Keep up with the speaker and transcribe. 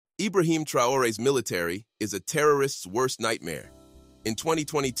Ibrahim Traore's military is a terrorist's worst nightmare. In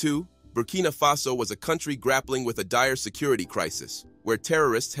 2022, Burkina Faso was a country grappling with a dire security crisis, where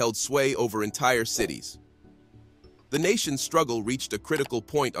terrorists held sway over entire cities. The nation's struggle reached a critical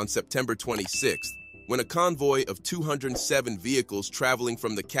point on September 26th, when a convoy of 207 vehicles traveling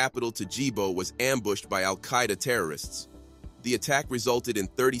from the capital to Djibo was ambushed by al-Qaeda terrorists. The attack resulted in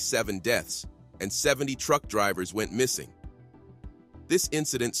 37 deaths, and 70 truck drivers went missing. This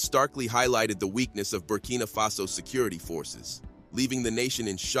incident starkly highlighted the weakness of Burkina Faso's security forces, leaving the nation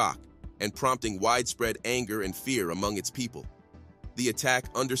in shock and prompting widespread anger and fear among its people. The attack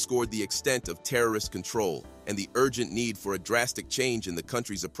underscored the extent of terrorist control and the urgent need for a drastic change in the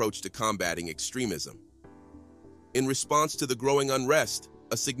country's approach to combating extremism. In response to the growing unrest,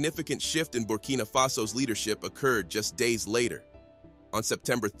 a significant shift in Burkina Faso's leadership occurred just days later. On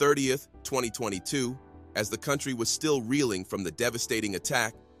September 30th, 2022, as the country was still reeling from the devastating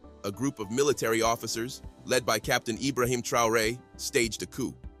attack, a group of military officers, led by Captain Ibrahim Traore, staged a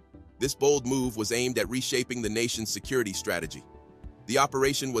coup. This bold move was aimed at reshaping the nation's security strategy. The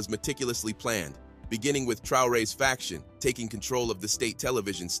operation was meticulously planned, beginning with Traore's faction taking control of the state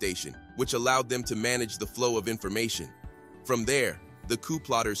television station, which allowed them to manage the flow of information. From there, the coup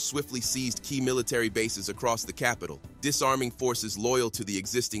plotters swiftly seized key military bases across the capital, disarming forces loyal to the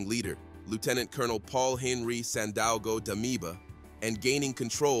existing leader, Lieutenant Colonel Paul-Henri Sandaogo Damiba, and gaining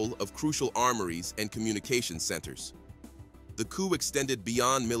control of crucial armories and communication centers. The coup extended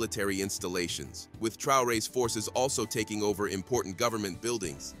beyond military installations, with Traore's forces also taking over important government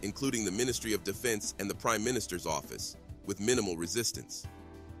buildings, including the Ministry of Defense and the Prime Minister's office, with minimal resistance.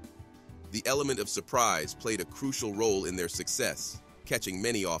 The element of surprise played a crucial role in their success, catching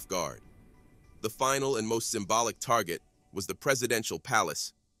many off guard. The final and most symbolic target was the presidential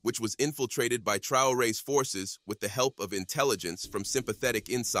palace, which was infiltrated by Traore's forces with the help of intelligence from sympathetic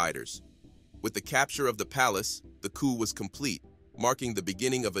insiders. With the capture of the palace, the coup was complete, marking the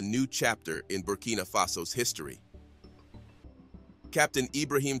beginning of a new chapter in Burkina Faso's history. Captain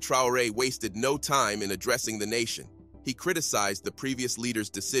Ibrahim Traore wasted no time in addressing the nation. He criticized the previous leader's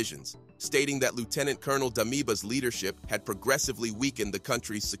decisions, stating that Lieutenant Colonel Damiba's leadership had progressively weakened the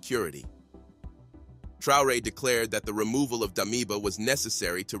country's security. Traore declared that the removal of Damiba was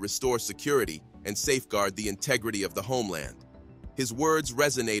necessary to restore security and safeguard the integrity of the homeland. His words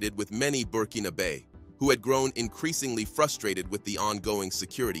resonated with many Burkinabé, who had grown increasingly frustrated with the ongoing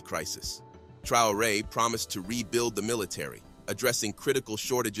security crisis. Traore promised to rebuild the military, addressing critical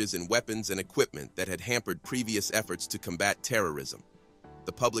shortages in weapons and equipment that had hampered previous efforts to combat terrorism.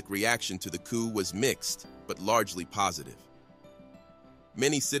 The public reaction to the coup was mixed, but largely positive.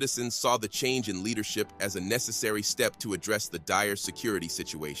 Many citizens saw the change in leadership as a necessary step to address the dire security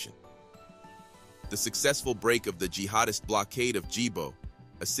situation. The successful break of the jihadist blockade of Djibo,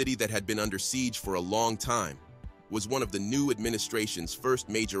 a city that had been under siege for a long time, was one of the new administration's first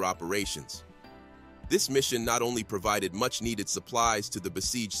major operations. This mission not only provided much-needed supplies to the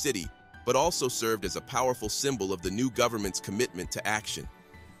besieged city, but also served as a powerful symbol of the new government's commitment to action.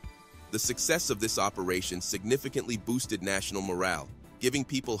 The success of this operation significantly boosted national morale, giving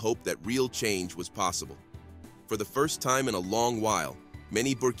people hope that real change was possible. For the first time in a long while,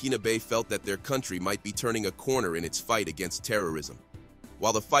 many Burkinabé felt that their country might be turning a corner in its fight against terrorism.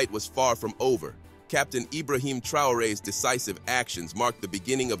 While the fight was far from over, Captain Ibrahim Traore's decisive actions marked the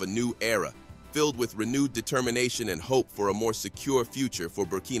beginning of a new era, filled with renewed determination and hope for a more secure future for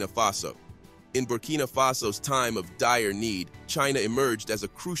Burkina Faso. In Burkina Faso's time of dire need, China emerged as a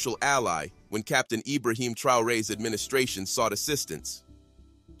crucial ally when Captain Ibrahim Traore's administration sought assistance.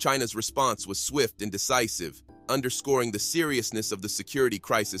 China's response was swift and decisive, underscoring the seriousness of the security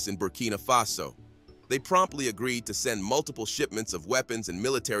crisis in Burkina Faso. They promptly agreed to send multiple shipments of weapons and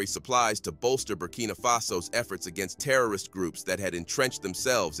military supplies to bolster Burkina Faso's efforts against terrorist groups that had entrenched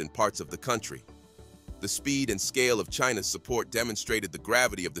themselves in parts of the country. The speed and scale of China's support demonstrated the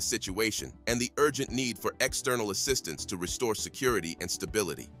gravity of the situation and the urgent need for external assistance to restore security and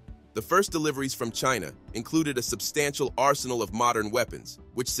stability. The first deliveries from China included a substantial arsenal of modern weapons,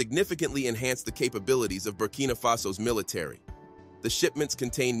 which significantly enhanced the capabilities of Burkina Faso's military. The shipments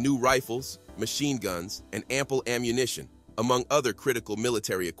contained new rifles, machine guns, and ample ammunition, among other critical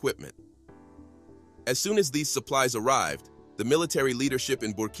military equipment. As soon as these supplies arrived, the military leadership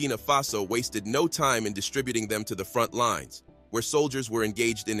in Burkina Faso wasted no time in distributing them to the front lines, where soldiers were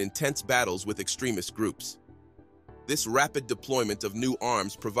engaged in intense battles with extremist groups. This rapid deployment of new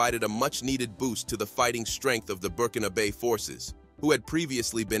arms provided a much-needed boost to the fighting strength of the Burkinabé forces, who had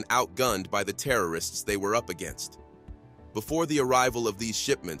previously been outgunned by the terrorists they were up against. Before the arrival of these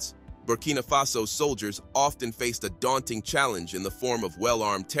shipments, Burkina Faso's soldiers often faced a daunting challenge in the form of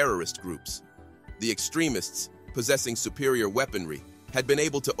well-armed terrorist groups. The extremists, possessing superior weaponry, had been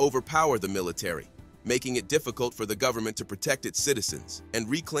able to overpower the military, making it difficult for the government to protect its citizens and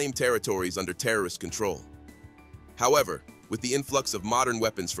reclaim territories under terrorist control. However, with the influx of modern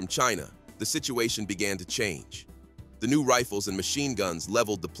weapons from China, the situation began to change. The new rifles and machine guns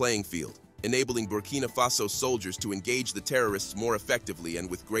leveled the playing field, enabling Burkina Faso soldiers to engage the terrorists more effectively and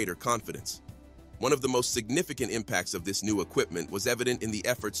with greater confidence. One of the most significant impacts of this new equipment was evident in the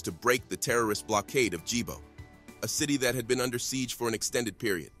efforts to break the terrorist blockade of Djibo, a city that had been under siege for an extended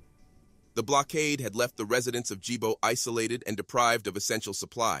period. The blockade had left the residents of Djibo isolated and deprived of essential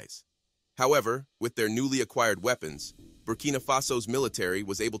supplies. However, with their newly acquired weapons, Burkina Faso's military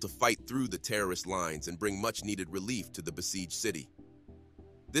was able to fight through the terrorist lines and bring much-needed relief to the besieged city.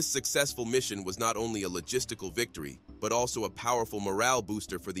 This successful mission was not only a logistical victory, but also a powerful morale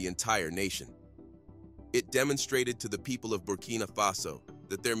booster for the entire nation. It demonstrated to the people of Burkina Faso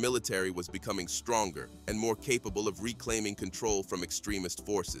that their military was becoming stronger and more capable of reclaiming control from extremist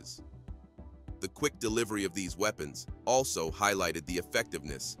forces. The quick delivery of these weapons also highlighted the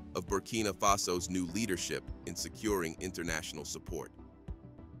effectiveness of Burkina Faso's new leadership in securing international support.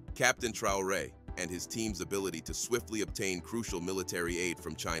 Captain Traore and his team's ability to swiftly obtain crucial military aid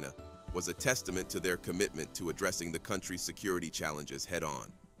from China was a testament to their commitment to addressing the country's security challenges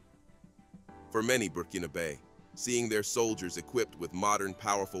head-on. For many Burkinabe, seeing their soldiers equipped with modern,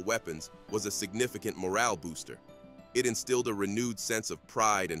 powerful weapons was a significant morale booster. It instilled a renewed sense of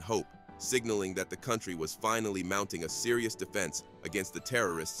pride and hope, signaling that the country was finally mounting a serious defense against the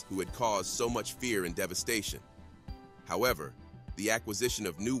terrorists who had caused so much fear and devastation. However, the acquisition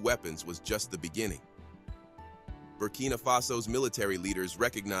of new weapons was just the beginning. Burkina Faso's military leaders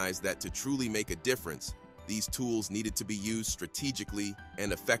recognized that to truly make a difference, these tools needed to be used strategically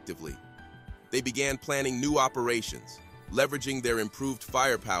and effectively. They began planning new operations, leveraging their improved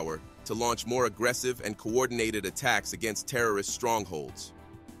firepower to launch more aggressive and coordinated attacks against terrorist strongholds.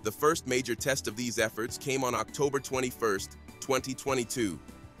 The first major test of these efforts came on October 21, 2022,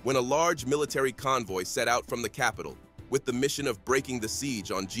 when a large military convoy set out from the capital with the mission of breaking the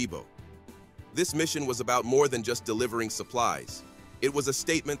siege on Djibo. This mission was about more than just delivering supplies. It was a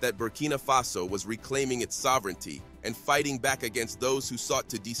statement that Burkina Faso was reclaiming its sovereignty and fighting back against those who sought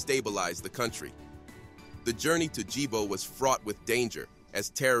to destabilize the country. The journey to Djibo was fraught with danger, as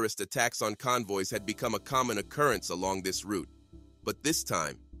terrorist attacks on convoys had become a common occurrence along this route. But this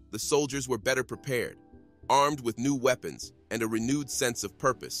time, the soldiers were better prepared, armed with new weapons and a renewed sense of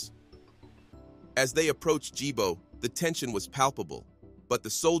purpose. As they approached Djibo, the tension was palpable, but the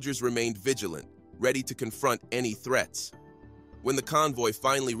soldiers remained vigilant, ready to confront any threats. When the convoy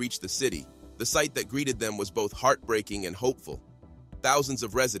finally reached the city, the sight that greeted them was both heartbreaking and hopeful. Thousands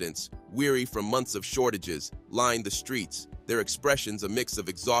of residents, weary from months of shortages, lined the streets, their expressions a mix of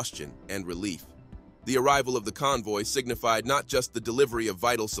exhaustion and relief. The arrival of the convoy signified not just the delivery of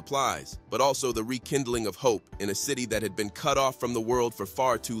vital supplies, but also the rekindling of hope in a city that had been cut off from the world for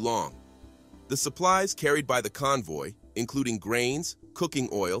far too long. The supplies carried by the convoy, including grains, cooking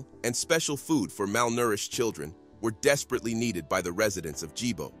oil, and special food for malnourished children, were desperately needed by the residents of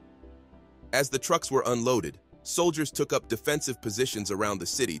Djibo. As the trucks were unloaded, soldiers took up defensive positions around the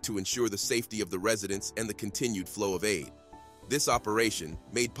city to ensure the safety of the residents and the continued flow of aid. This operation,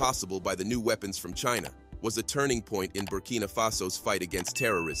 made possible by the new weapons from China, was a turning point in Burkina Faso's fight against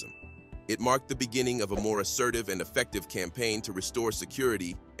terrorism. It marked the beginning of a more assertive and effective campaign to restore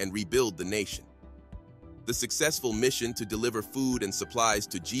security and rebuild the nation. The successful mission to deliver food and supplies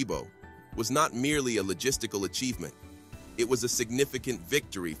to Djibo was not merely a logistical achievement. It was a significant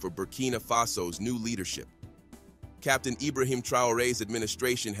victory for Burkina Faso's new leadership. Captain Ibrahim Traore's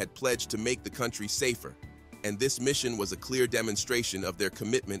administration had pledged to make the country safer, and this mission was a clear demonstration of their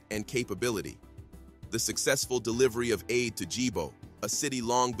commitment and capability. The successful delivery of aid to Djibo, a city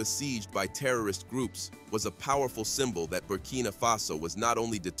long besieged by terrorist groups, was a powerful symbol that Burkina Faso was not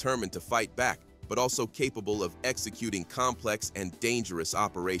only determined to fight back, but also capable of executing complex and dangerous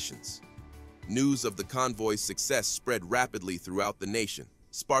operations. News of the convoy's success spread rapidly throughout the nation,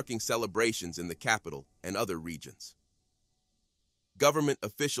 sparking celebrations in the capital and other regions. Government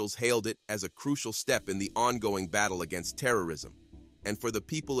officials hailed it as a crucial step in the ongoing battle against terrorism. And for the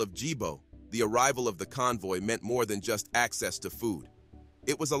people of Djibo, the arrival of the convoy meant more than just access to food.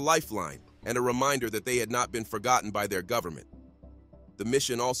 It was a lifeline and a reminder that they had not been forgotten by their government. The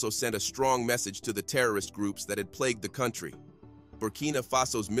mission also sent a strong message to the terrorist groups that had plagued the country. Burkina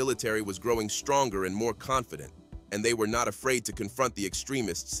Faso's military was growing stronger and more confident, and they were not afraid to confront the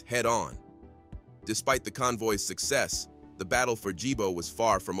extremists head-on. Despite the convoy's success, the battle for Djibo was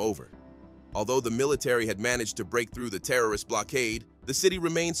far from over. Although the military had managed to break through the terrorist blockade, the city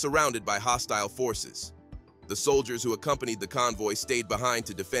remained surrounded by hostile forces. The soldiers who accompanied the convoy stayed behind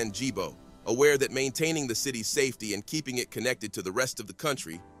to defend Djibo, aware that maintaining the city's safety and keeping it connected to the rest of the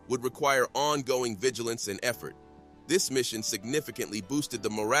country would require ongoing vigilance and effort. This mission significantly boosted the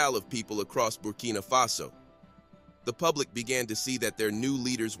morale of people across Burkina Faso. The public began to see that their new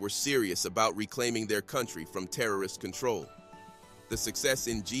leaders were serious about reclaiming their country from terrorist control. The success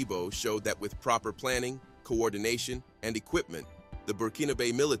in Djibo showed that with proper planning, coordination, and equipment, the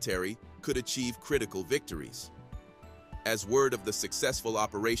Burkinabe military could achieve critical victories. As word of the successful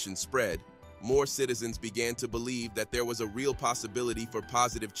operation spread, more citizens began to believe that there was a real possibility for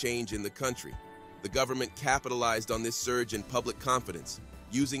positive change in the country. The government capitalized on this surge in public confidence,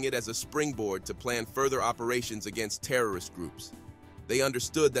 using it as a springboard to plan further operations against terrorist groups. They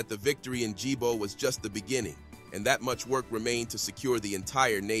understood that the victory in Djibo was just the beginning, and that much work remained to secure the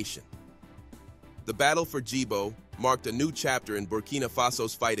entire nation. The battle for Djibo marked a new chapter in Burkina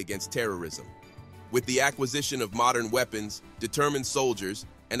Faso's fight against terrorism. With the acquisition of modern weapons, determined soldiers,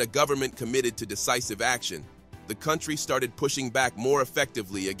 and a government committed to decisive action, the country started pushing back more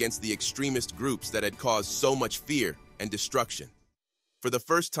effectively against the extremist groups that had caused so much fear and destruction. For the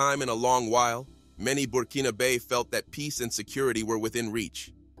first time in a long while, many Burkinabe felt that peace and security were within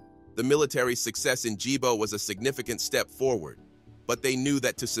reach. The military's success in Djibo was a significant step forward, but they knew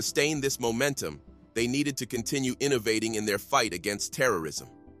that to sustain this momentum, they needed to continue innovating in their fight against terrorism.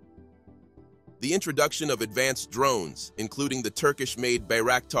 The introduction of advanced drones, including the Turkish-made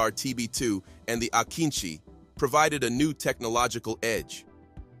Bayraktar TB2 and the Akinci, provided a new technological edge.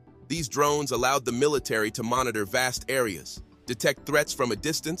 These drones allowed the military to monitor vast areas, detect threats from a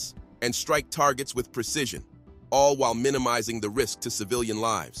distance, and strike targets with precision, all while minimizing the risk to civilian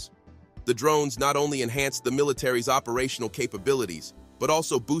lives. The drones not only enhanced the military's operational capabilities, but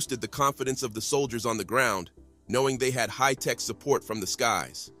also boosted the confidence of the soldiers on the ground, knowing they had high-tech support from the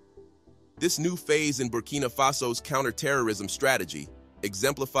skies. This new phase in Burkina Faso's counter-terrorism strategy,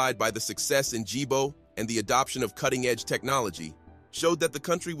 exemplified by the success in Djibo and the adoption of cutting-edge technology, showed that the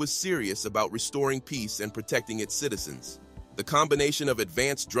country was serious about restoring peace and protecting its citizens. The combination of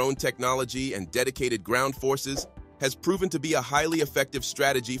advanced drone technology and dedicated ground forces has proven to be a highly effective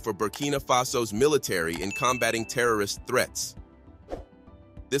strategy for Burkina Faso's military in combating terrorist threats.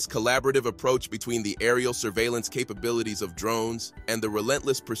 This collaborative approach between the aerial surveillance capabilities of drones and the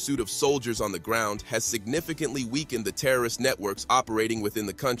relentless pursuit of soldiers on the ground has significantly weakened the terrorist networks operating within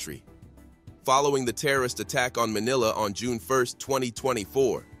the country. Following the terrorist attack on Manila on June 1,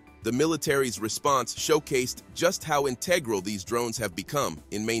 2024, the military's response showcased just how integral these drones have become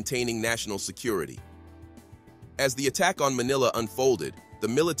in maintaining national security. As the attack on Manila unfolded, the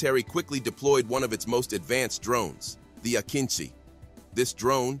military quickly deployed one of its most advanced drones, the Akinci. This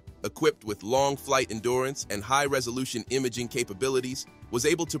drone, equipped with long flight endurance and high-resolution imaging capabilities, was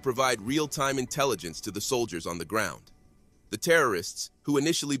able to provide real-time intelligence to the soldiers on the ground. The terrorists, who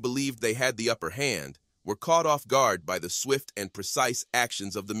initially believed they had the upper hand, were caught off guard by the swift and precise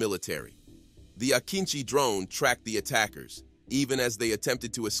actions of the military. The Akinci drone tracked the attackers, even as they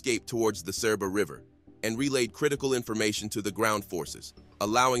attempted to escape towards the Serba River, and relayed critical information to the ground forces,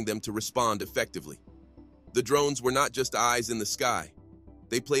 allowing them to respond effectively. The drones were not just eyes in the sky.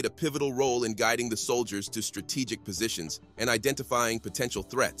 They played a pivotal role in guiding the soldiers to strategic positions and identifying potential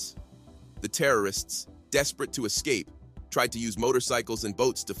threats. The terrorists, desperate to escape, tried to use motorcycles and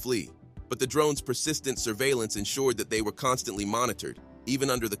boats to flee, but the drone's persistent surveillance ensured that they were constantly monitored, even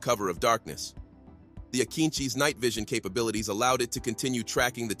under the cover of darkness. The Akinci's night vision capabilities allowed it to continue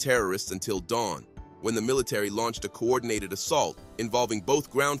tracking the terrorists until dawn, when the military launched a coordinated assault involving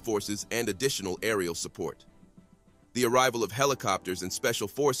both ground forces and additional aerial support. The arrival of helicopters and special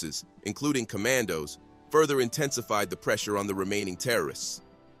forces, including commandos, further intensified the pressure on the remaining terrorists.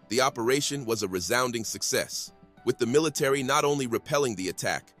 The operation was a resounding success, with the military not only repelling the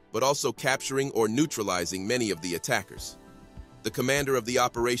attack, but also capturing or neutralizing many of the attackers. The commander of the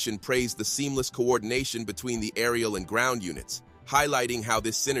operation praised the seamless coordination between the aerial and ground units, highlighting how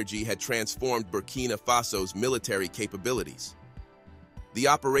this synergy had transformed Burkina Faso's military capabilities. The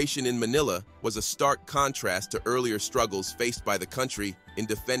operation in Manila was a stark contrast to earlier struggles faced by the country in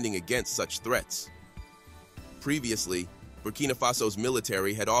defending against such threats. Previously, Burkina Faso's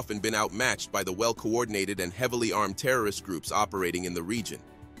military had often been outmatched by the well-coordinated and heavily armed terrorist groups operating in the region.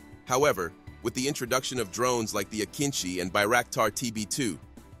 However, with the introduction of drones like the Akinci and Bayraktar TB2,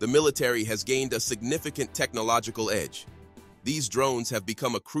 the military has gained a significant technological edge. These drones have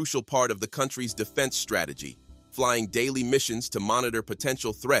become a crucial part of the country's defense strategy, flying daily missions to monitor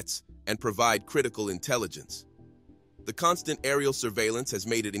potential threats and provide critical intelligence. The constant aerial surveillance has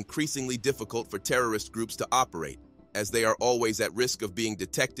made it increasingly difficult for terrorist groups to operate, as they are always at risk of being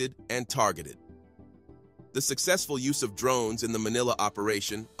detected and targeted. The successful use of drones in the Manila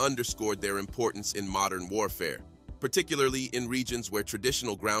operation underscored their importance in modern warfare, particularly in regions where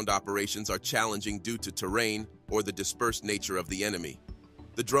traditional ground operations are challenging due to terrain or the dispersed nature of the enemy.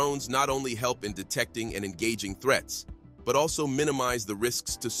 The drones not only help in detecting and engaging threats, but also minimize the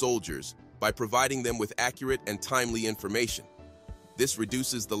risks to soldiers by providing them with accurate and timely information. This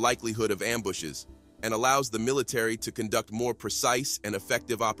reduces the likelihood of ambushes and allows the military to conduct more precise and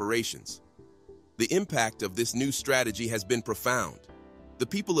effective operations. The impact of this new strategy has been profound. The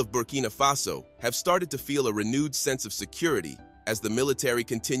people of Burkina Faso have started to feel a renewed sense of security as the military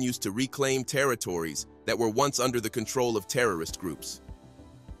continues to reclaim territories that were once under the control of terrorist groups.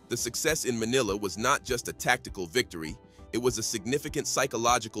 The success in Manila was not just a tactical victory, it was a significant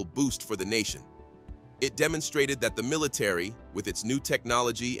psychological boost for the nation. It demonstrated that the military, with its new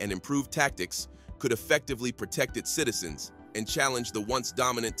technology and improved tactics, could effectively protect its citizens and challenge the once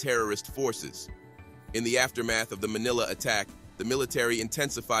dominant terrorist forces. In the aftermath of the Manila attack, the military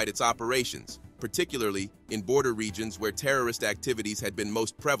intensified its operations, particularly in border regions where terrorist activities had been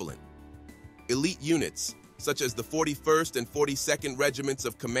most prevalent. Elite units, such as the 41st and 42nd Regiments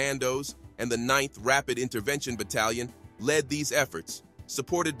of Commandos and the 9th Rapid Intervention Battalion, led these efforts,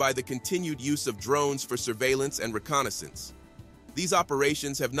 supported by the continued use of drones for surveillance and reconnaissance. These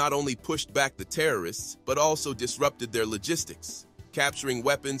operations have not only pushed back the terrorists, but also disrupted their logistics, capturing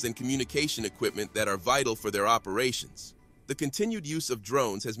weapons and communication equipment that are vital for their operations. The continued use of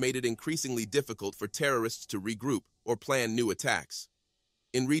drones has made it increasingly difficult for terrorists to regroup or plan new attacks.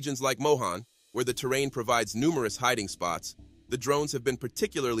 In regions like Mohan, where the terrain provides numerous hiding spots, the drones have been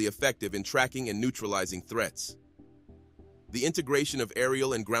particularly effective in tracking and neutralizing threats. The integration of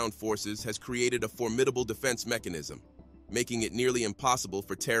aerial and ground forces has created a formidable defense mechanism, making it nearly impossible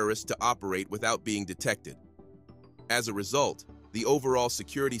for terrorists to operate without being detected. As a result, the overall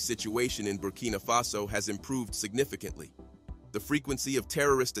security situation in Burkina Faso has improved significantly. The frequency of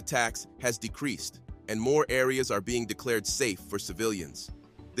terrorist attacks has decreased, and more areas are being declared safe for civilians.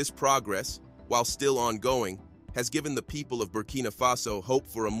 This progress, while still ongoing, has given the people of Burkina Faso hope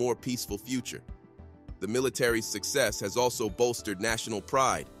for a more peaceful future. The military's success has also bolstered national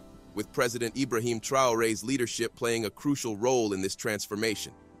pride, with President Ibrahim Traore's leadership playing a crucial role in this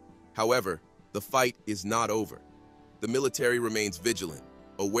transformation. However, the fight is not over. The military remains vigilant,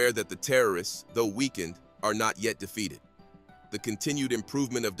 aware that the terrorists, though weakened, are not yet defeated. The continued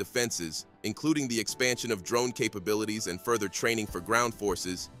improvement of defenses, including the expansion of drone capabilities and further training for ground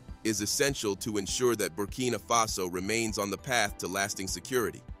forces, is essential to ensure that Burkina Faso remains on the path to lasting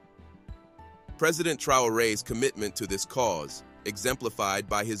security. President Traore's commitment to this cause, exemplified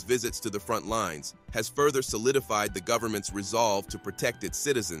by his visits to the front lines, has further solidified the government's resolve to protect its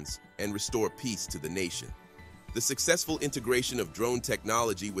citizens and restore peace to the nation. The successful integration of drone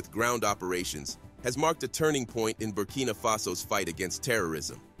technology with ground operations has marked a turning point in Burkina Faso's fight against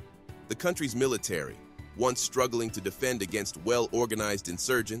terrorism. The country's military, once struggling to defend against well-organized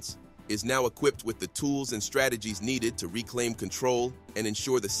insurgents, is now equipped with the tools and strategies needed to reclaim control and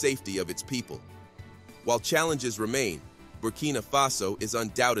ensure the safety of its people. While challenges remain, Burkina Faso is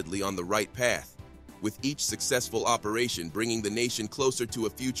undoubtedly on the right path, with each successful operation bringing the nation closer to a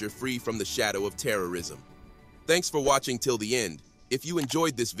future free from the shadow of terrorism. Thanks for watching till the end. If you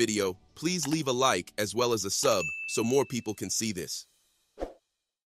enjoyed this video, please leave a like as well as a sub so more people can see this.